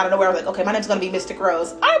boxes. And then out of nowhere, I was like, okay, my name's going to be Mystic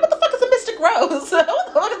Rose. All right, what the fuck is a Mystic Rose? What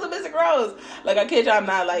the fuck is a Mystic Rose? Like, I kid you, I'm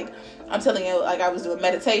not, like, I'm telling you, like, I was doing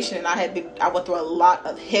meditation and I went through a lot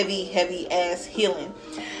of heavy ass healing.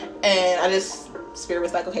 And Spirit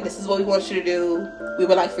was like, okay, this is what we want you to do. We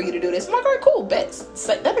would like for you to do this. I'm like, all right, cool, bet.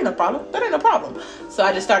 That ain't no problem. So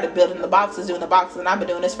I just started building the boxes, doing the boxes, and I've been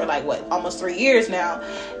doing this for like, almost 3 years now.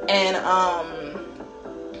 And,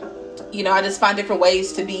 you know, I just find different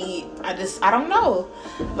ways to be, I don't know.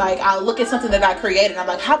 Like, I'll look at something that I created and I'm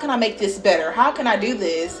like, how can I make this better? How can I do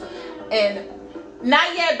this? And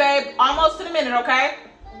not yet, babe. Almost to the minute, okay?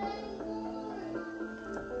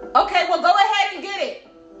 Okay, well, go ahead and get it.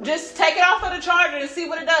 Just take it off of the charger and see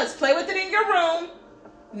what it does. Play with it in your room.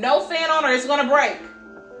 No fan on or it's going to break.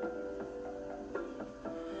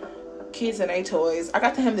 Kids and A toys. I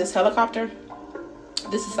got him this helicopter.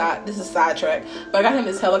 This is sidetrack. But I got him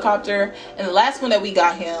this helicopter. And the last one that we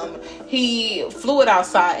got him, he flew it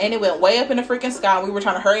outside and it went way up in the freaking sky. We were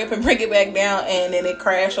trying to hurry up and bring it back down. And then it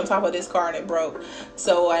crashed on top of this car and it broke.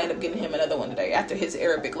 So I ended up getting him another one today after his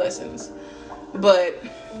Arabic lessons. But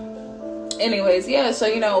anyways, yeah, so,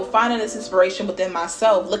 you know, finding this inspiration within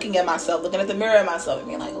myself, looking at myself, looking at the mirror of myself and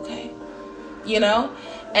being like, okay, you know.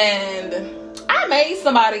 And I made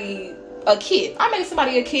somebody a kit.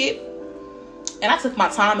 And I took my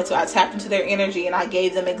time I tapped into their energy and I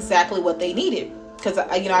gave them exactly what they needed. Because,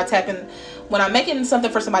 you know, I tap in, when I'm making something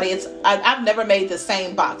for somebody, I've never made the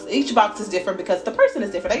same box. Each box is different because the person is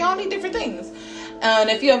different. They all need different things. And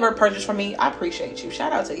if you ever purchase from me, I appreciate you.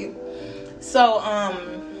 Shout out to you. So,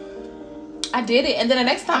 I did it. And then the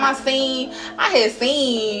next time I ain't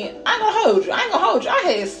gonna hold you. I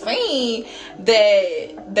had seen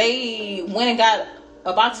that they went and got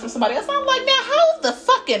a box from somebody else. I'm like, now hold the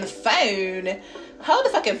fucking phone. Hold the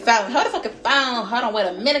fucking phone. Hold on, wait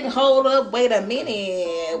a minute. Hold up. Wait a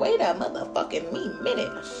minute. Wait a motherfucking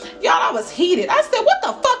minute. Y'all, I was heated. I said, what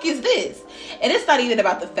the fuck is this? And it's not even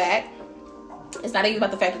about the fact. It's not even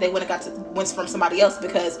about the fact that they went from somebody else,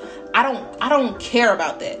 because I don't care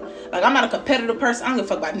about that. Like, I'm not a competitive person. I don't give a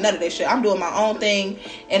fuck about none of that shit. I'm doing my own thing,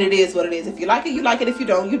 and it is what it is. If you like it, you like it. If you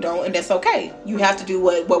don't, you don't, and that's okay. You have to do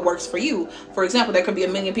what works for you. For example, there could be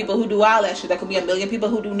 1 million people who do eyelashes. There could be 1 million people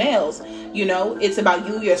who do nails. You know, it's about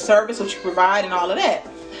you, your service, what you provide, and all of that.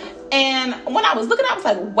 And when I was looking, I was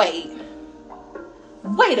like,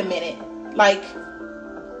 wait a minute. Like,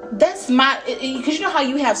 that's because you know how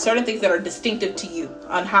you have certain things that are distinctive to you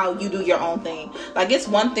on how you do your own thing. Like, it's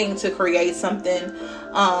one thing to create something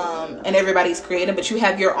and everybody's creating, but you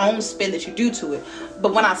have your own spin that you do to it.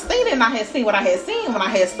 But when I seen it and I had seen what I had seen, when I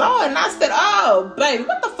had saw it, and I said, oh baby,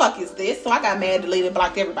 what the fuck is this? So I got mad, deleted,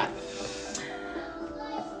 blocked everybody.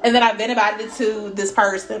 And then I vented about it to this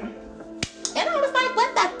person, and I was like,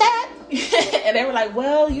 what the fuck? And they were like,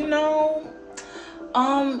 well, you know,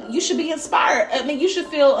 you should be inspired. I mean, you should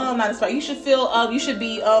feel not inspired. You should feel you should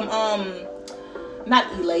be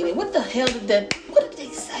not elated. What the hell did they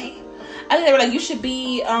say? I think they were like, you should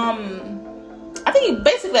be I think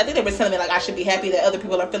they were telling me like I should be happy that other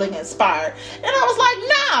people are feeling inspired. And I was like,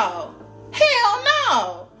 no, hell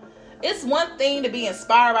no. It's one thing to be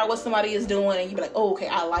inspired by what somebody is doing and you be like, oh, okay,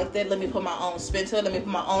 I like that. Let me put my own spin to it. Let me put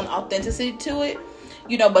my own authenticity to it.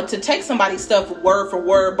 You know, but to take somebody's stuff word for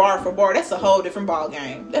word, bar for bar, that's a whole different ball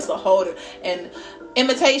game. That's a whole and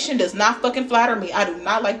imitation does not fucking flatter me. I do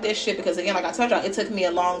not like this shit because, again, like I told y'all, it took me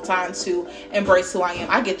a long time to embrace who I am.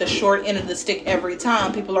 I get the short end of the stick every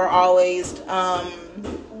time. People are always,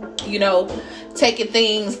 you know, taking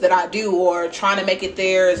things that I do or trying to make it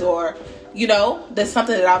theirs, or, you know, that's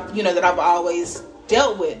something that I've always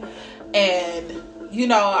dealt with. And, you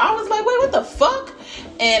know, I was like, wait, what the fuck?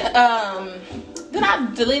 And then I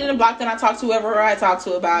deleted and blocked, and I talked to whoever I talked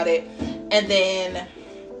to about it. And then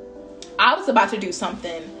I was about to do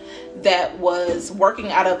something that was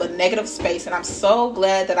working out of a negative space, and I'm so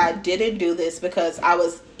glad that I didn't do this because I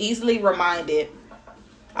was easily reminded.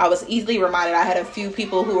 I had a few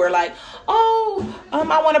people who were like, oh,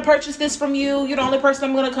 I want to purchase this from you. You're the only person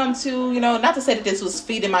I'm going to come to. You know, not to say that this was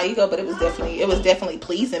feeding my ego, but it was definitely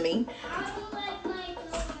pleasing me.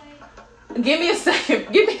 Give me a second.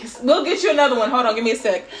 We'll get you another one. Hold on. Give me a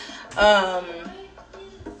sec.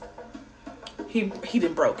 He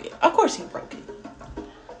didn't broke it. Of course he broke it.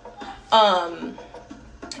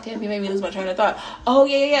 Damn, you made me lose my train of thought. Oh,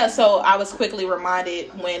 yeah. So I was quickly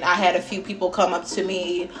reminded when I had a few people come up to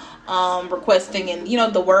me requesting, and, you know,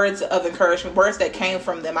 the words of encouragement, words that came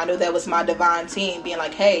from them. I knew that was my divine team being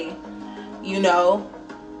like, hey, you know,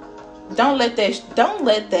 don't let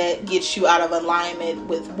that get you out of alignment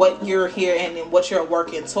with what you're here and what you're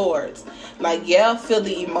working towards. Like, yeah, feel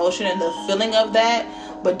the emotion and the feeling of that,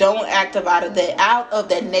 but don't act out of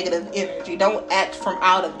that negative energy. Don't act from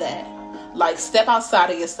out of that. Like, step outside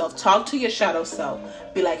of yourself. Talk to your shadow self.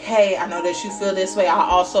 Be like, hey, I know that you feel this way. I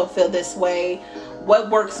also feel this way. What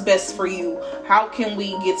works best for you? How can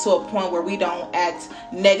we get to a point where we don't act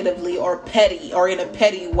negatively or petty or in a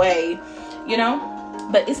petty way? You know?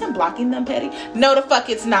 But isn't blocking them petty? No, the fuck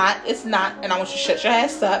it's not. It's not. And I want you to shut your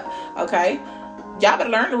ass up. Okay? Y'all better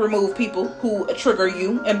learn to remove people who trigger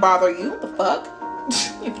you and bother you. The fuck?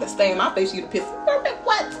 If they stay in my face, you to piss.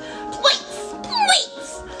 What? Please.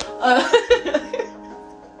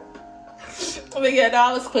 But yeah, no,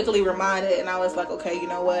 I was quickly reminded, and I was like, okay, you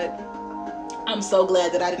know what? I'm so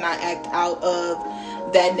glad that I did not act out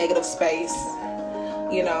of that negative space.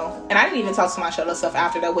 You know, and I didn't even talk to my shadow self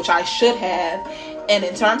after that, which I should have. And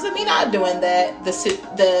in terms of me not doing that,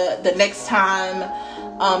 the next time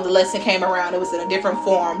the lesson came around, it was in a different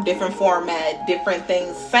form, different format, different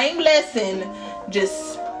things, same lesson,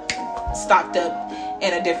 just stocked up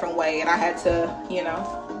in a different way. And I had to, you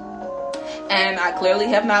know, and I clearly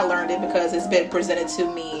have not learned it because it's been presented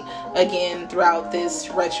to me again throughout this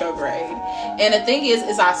retrograde. And the thing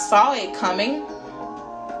is I saw it coming.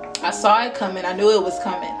 I knew it was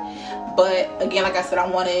coming. But again, like I said, I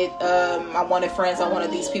wanted friends. I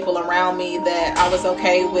wanted these people around me that I was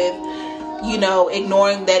okay with, you know,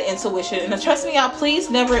 ignoring that intuition. And trust me, y'all, please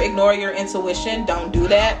never ignore your intuition. Don't do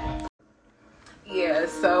that. Yeah,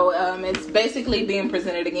 so it's basically being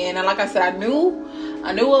presented again. And like I said, I knew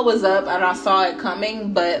what was up and I saw it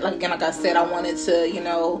coming. But like I said, I wanted to, you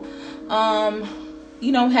know,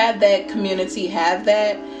 have that community, have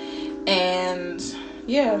that. And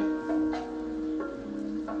yeah.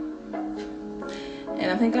 And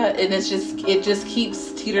I think it just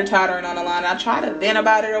keeps teeter-tottering on the line. I try to vent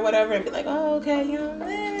about it or whatever and be like, oh, okay, you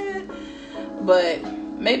know, but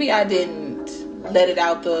maybe I didn't let it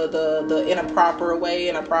out the in a proper way,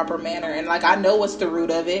 in a proper manner. And like, I know what's the root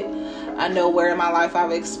of it. I know where in my life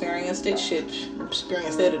I've experienced it.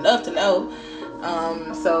 Experienced it enough to know.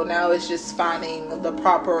 So now it's just finding the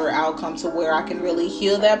proper outcome to where I can really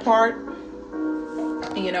heal that part.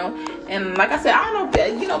 You know, and like I said, I don't know,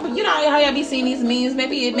 you know, but you know how y'all be seeing these memes.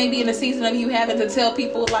 Maybe it may be in the season of you having to tell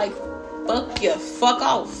people like, fuck you, fuck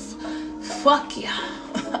off, fuck you,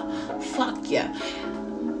 fuck you.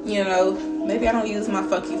 You know, maybe I don't use my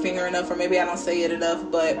fuck you finger enough, or maybe I don't say it enough,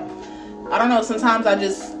 but I don't know. Sometimes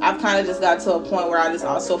I've kind of just got to a point where I just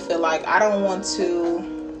also feel like I don't want to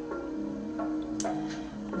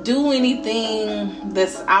do anything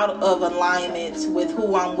that's out of alignment with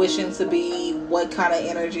who I'm wishing to be, what kind of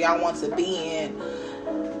energy I want to be in.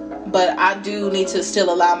 But I do need to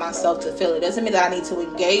still allow myself to feel it. Doesn't mean that I need to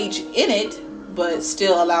engage in it, but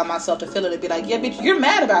still allow myself to feel it and be like, yeah, bitch, you're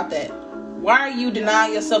mad about that. Why are you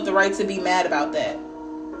denying yourself the right to be mad about that?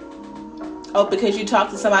 oh, because you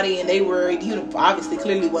talked to somebody and you obviously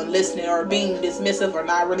clearly weren't listening, or being dismissive, or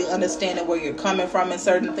not really understanding where you're coming from in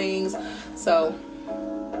certain things. So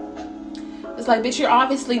it's like, bitch, you're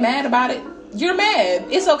obviously mad about it. You're mad.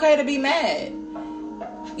 It's okay to be mad.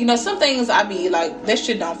 You know, some things I be like, that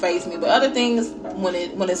shit don't faze me, but other things, when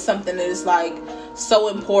it's something that is like so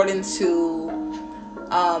important to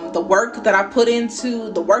the work that I put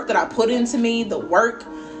into me, the work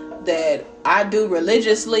that I do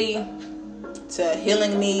religiously, to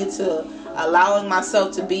healing me, to allowing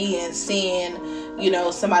myself to be, and seeing, you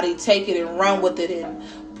know, somebody take it and run with it and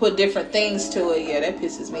put different things to it, yeah, that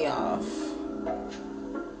pisses me off.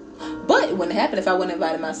 But it wouldn't happen if I wouldn't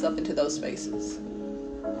invite myself into those spaces.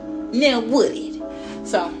 Now would it?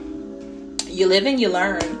 So you live and you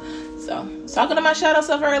learn. So I was talking to my shadow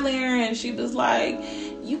self earlier, and she was like,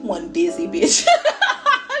 you one dizzy bitch. She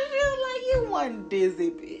was like, you one dizzy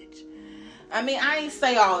bitch. I mean, I ain't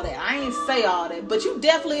say all that. But you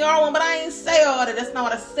definitely are one, but I ain't say all that. That's not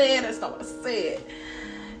what I said.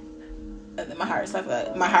 And then my higher self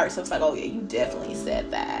was like, oh yeah, you definitely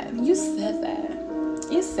said that. You said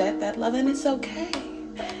that, love, and it's okay.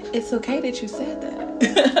 It's okay that you said that.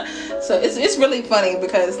 So it's really funny,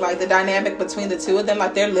 because like the dynamic between the two of them,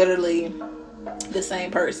 like they're literally the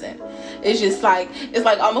same person. It's just like, it's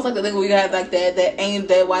like almost like the thing where you have like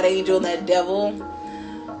that white angel and that devil.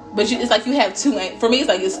 But it's like you have two. For me, it's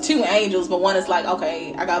like it's two angels, but one is like,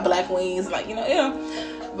 okay, I got black wings, like, you know.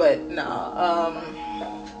 But no,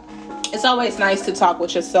 it's always nice to talk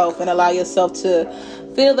with yourself and allow yourself to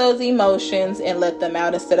feel those emotions and let them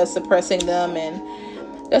out instead of suppressing them. And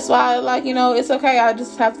that's why, like, you know, it's okay. I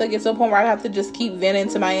just have to get to a point where I have to just keep venting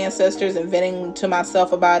to my ancestors and venting to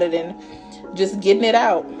myself about it and just getting it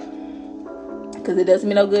out, because it doesn't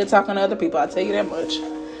mean no good talking to other people. I'll tell you that much.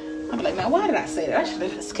 I'm like, man, why did I say that? I should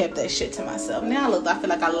have just kept that shit to myself. Now I feel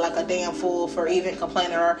like I look like a damn fool for even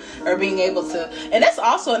complaining or being able to. And that's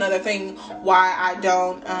also another thing why I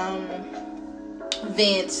don't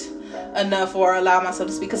vent enough or allow myself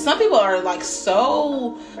to speak. Because some people are like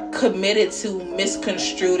so committed to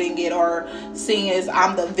misconstruing it or seeing it as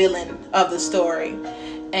I'm the villain of the story.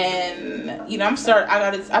 And you know, I'm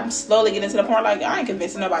slowly getting to the point like I ain't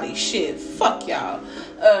convincing nobody shit. Fuck y'all.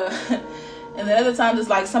 And then other times it's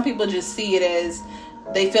like some people just see it as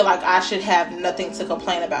they feel like I should have nothing to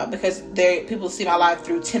complain about because people see my life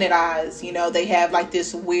through tinted eyes. You know, they have like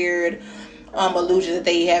this weird illusion that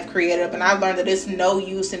they have created up, and I learned that it's no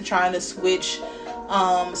use in trying to switch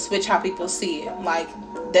how people see it. Like,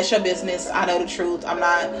 that's your business. I know the truth. I'm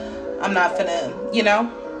not finna, you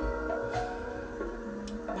know.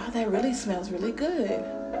 Wow, that really smells really good,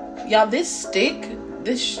 y'all. This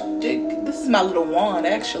is my little wand,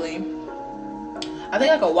 actually. I think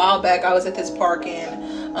like a while back I was at this park,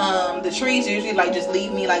 and the trees usually like just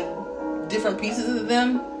leave me like different pieces of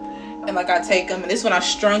them, and like I take them, and this one I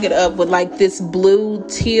strung it up with like this blue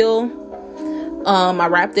teal. I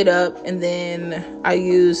wrapped it up, and then I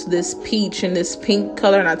used this peach and this pink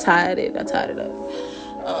color, and I tied it up.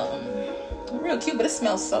 Real cute, but it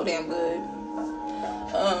smells so damn good.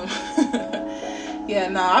 Yeah,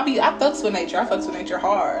 no, I fucks with nature. I fucks with nature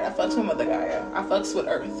hard. I fucks with Mother Gaia. I fucks with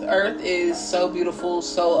Earth. Earth is so beautiful,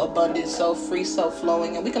 so abundant, so free, so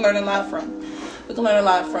flowing, and we can learn a lot from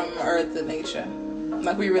Earth and nature.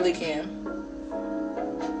 Like, we really can.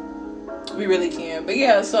 We really can. But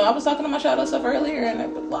yeah, so I was talking to my shadow self earlier, and I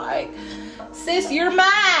was like, sis, you're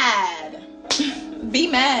mad. Be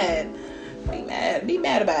mad. Be mad. Be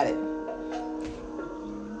mad about it.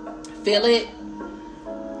 Feel it.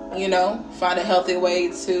 You know, find a healthy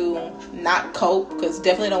way to not cope, because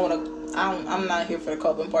definitely don't want to. I'm not here for the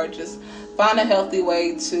coping part. Just find a healthy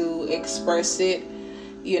way to express it,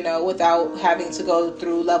 you know, without having to go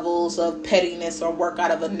through levels of pettiness or work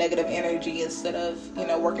out of a negative energy, instead of, you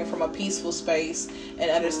know, working from a peaceful space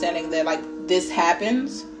and understanding that, like, this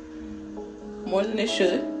happens more than it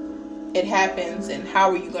should. It happens, and how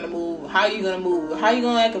are you going to move? How are you going to move? How are you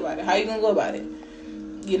going to act about it? How are you going to go about it?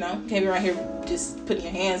 You know, can't be around here just putting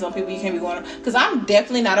your hands on people. You can't be going, because I'm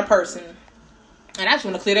definitely not a person, and I just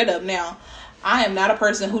want to clear that up now. I am not a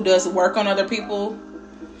person who does work on other people.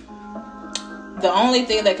 The only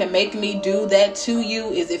thing that can make me do that to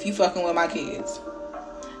you is if you fucking with my kids.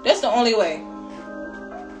 That's the only way.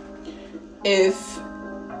 If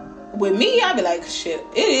with me, I'd be like, shit,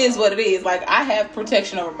 it is what it is. Like, I have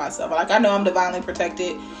protection over myself. Like, I know I'm divinely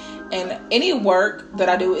protected. And any work that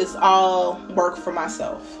I do is all work for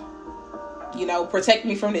myself. You know, protect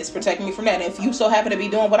me from this, protect me from that. And if you so happen to be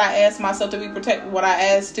doing what I asked myself to be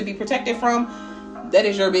protected from, that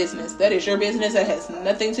is your business. That is your business. That has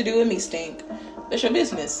nothing to do with me, stink. That's your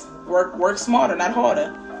business. Work smarter, not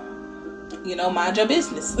harder. mind your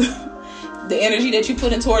business. The energy that you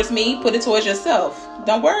put in towards me, put it towards yourself.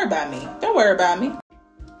 Don't worry about me.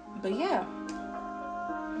 But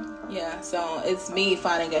yeah, so it's me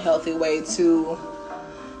finding a healthy way to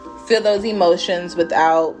feel those emotions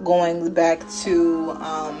without going back to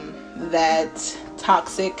that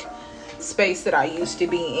toxic space that I used to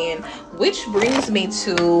be in, which brings me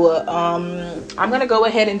to I'm gonna go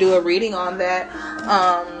ahead and do a reading on that.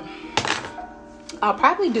 I'll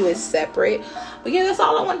probably do it separate, but yeah, that's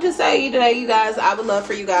all I wanted to say today, you guys. I would love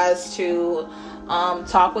for you guys to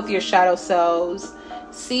talk with your shadow selves,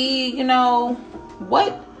 see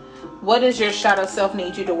what does your shadow self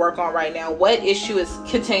need you to work on right now? What issue is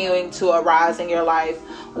continuing to arise in your life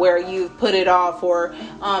where you've put it off, or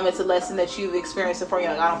it's a lesson that you've experienced before?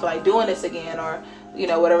 I don't feel like doing this again, or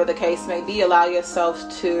whatever the case may be. Allow yourself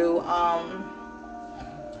to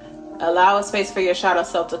allow a space for your shadow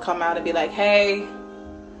self to come out and be like, hey,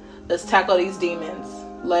 let's tackle these demons.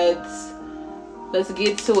 Let's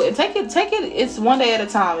get to it, and take it. It's one day at a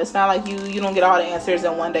time. It's not like you don't get all the answers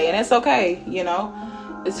in one day, and it's okay.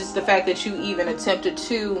 It's just the fact that you even attempted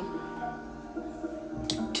to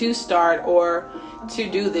start or to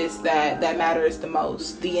do this that matters the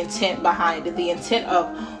most. The intent behind it, the intent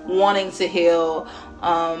of wanting to heal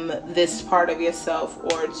this part of yourself,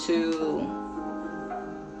 or to,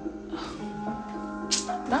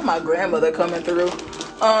 not my grandmother coming through.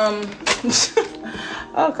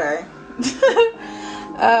 Okay.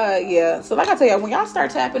 Yeah. So like I tell you, when y'all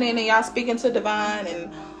start tapping in and y'all speaking to divine,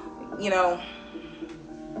 and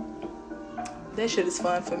that shit is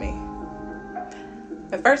fun for me.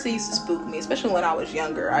 At first it used to spook me, especially when I was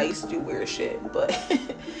younger. I used to do weird shit, but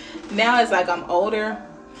now it's like I'm older,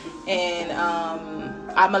 and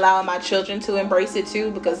I'm allowing my children to embrace it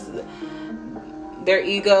too, because their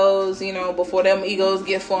egos, before them egos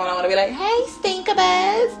get full, I want to be like, hey,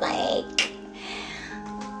 Stinkabuzz, like,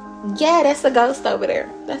 yeah, that's a ghost over there.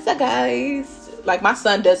 That's a ghost. Like, my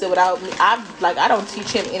son does it without me. I don't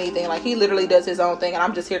teach him anything. Like, he literally does his own thing, and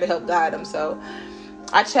I'm just here to help guide him. So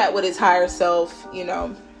I chat with his higher self,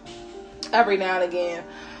 every now and again.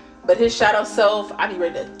 But his shadow self, I be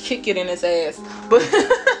ready to kick it in his ass. But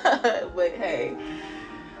hey,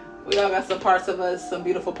 we all got some parts of us, some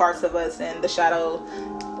beautiful parts of us, and the shadow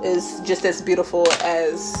is just as beautiful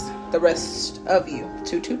as the rest of you.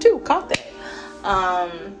 222, caught that.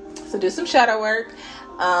 So do some shadow work.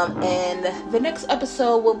 And the next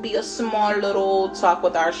episode will be a small little talk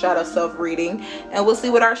with our shadow self reading, and we'll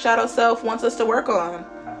see what our shadow self wants us to work on.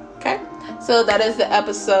 Okay, so that is the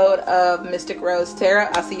episode of Mystic Rose Tarot.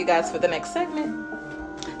 I'll see you guys for the next segment.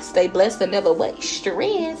 Stay blessed and never waste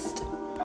stressed.